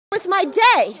with my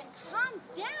day. Calm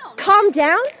down. Calm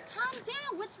down? Calm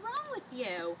down. What's wrong with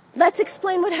you? Let's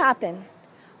explain what happened.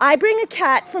 I bring a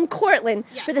cat from Cortland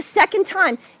for the second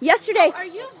time. Yesterday... Are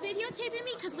you videotaping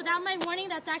me? Because without my warning,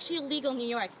 that's actually illegal in New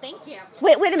York. Thank you.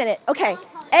 Wait a minute. Okay.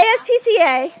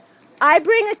 ASPCA, I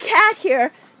bring a cat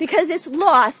here because it's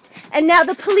lost, and now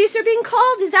the police are being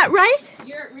called. Is that right?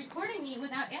 You're recording me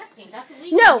without asking. That's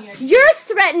illegal. No, you're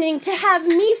threatening to have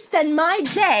me spend my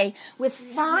day with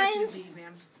fines.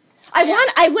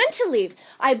 I went to leave.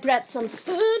 I brought some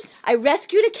food. I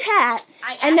rescued a cat.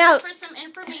 I and asked now you for some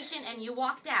information and you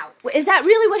walked out. Is that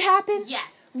really what happened?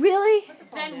 Yes. Really?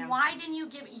 Then why didn't you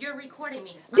give? You're recording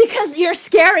me. Because you're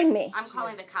scaring me. I'm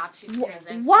calling the cops. She's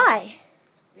crazy. Why?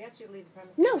 We asked you to leave the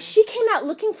premises. No, she came out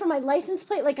looking for my license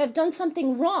plate like I've done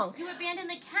something wrong. You abandoned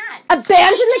the cat.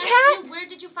 Abandoned the cat? Where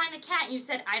did you find the cat? And you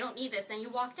said, I don't need this, and you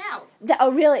walked out. Oh,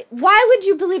 really? Why would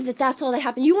you believe that that's all that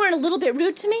happened? You weren't a little bit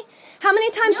rude to me? How many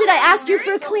times did I ask you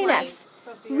for a Kleenex?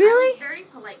 Really? Very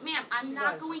polite. Ma'am, I'm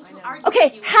not going to argue Okay,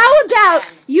 with you. how about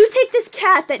you take this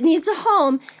cat that needs a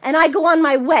home and I go on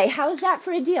my way? How is that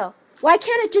for a deal? Why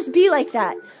can't it just be like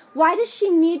that? Why does she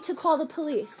need to call the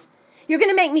police? You're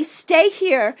going to make me stay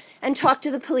here and talk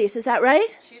to the police, is that right?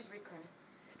 She's recording.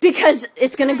 Because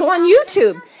it's going to go on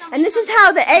YouTube. And this is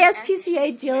how the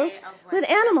ASPCA deals with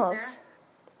animals.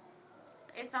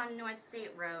 It's on North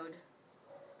State Road,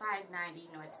 590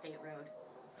 North State Road.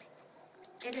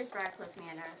 It is Radcliffe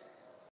Manor.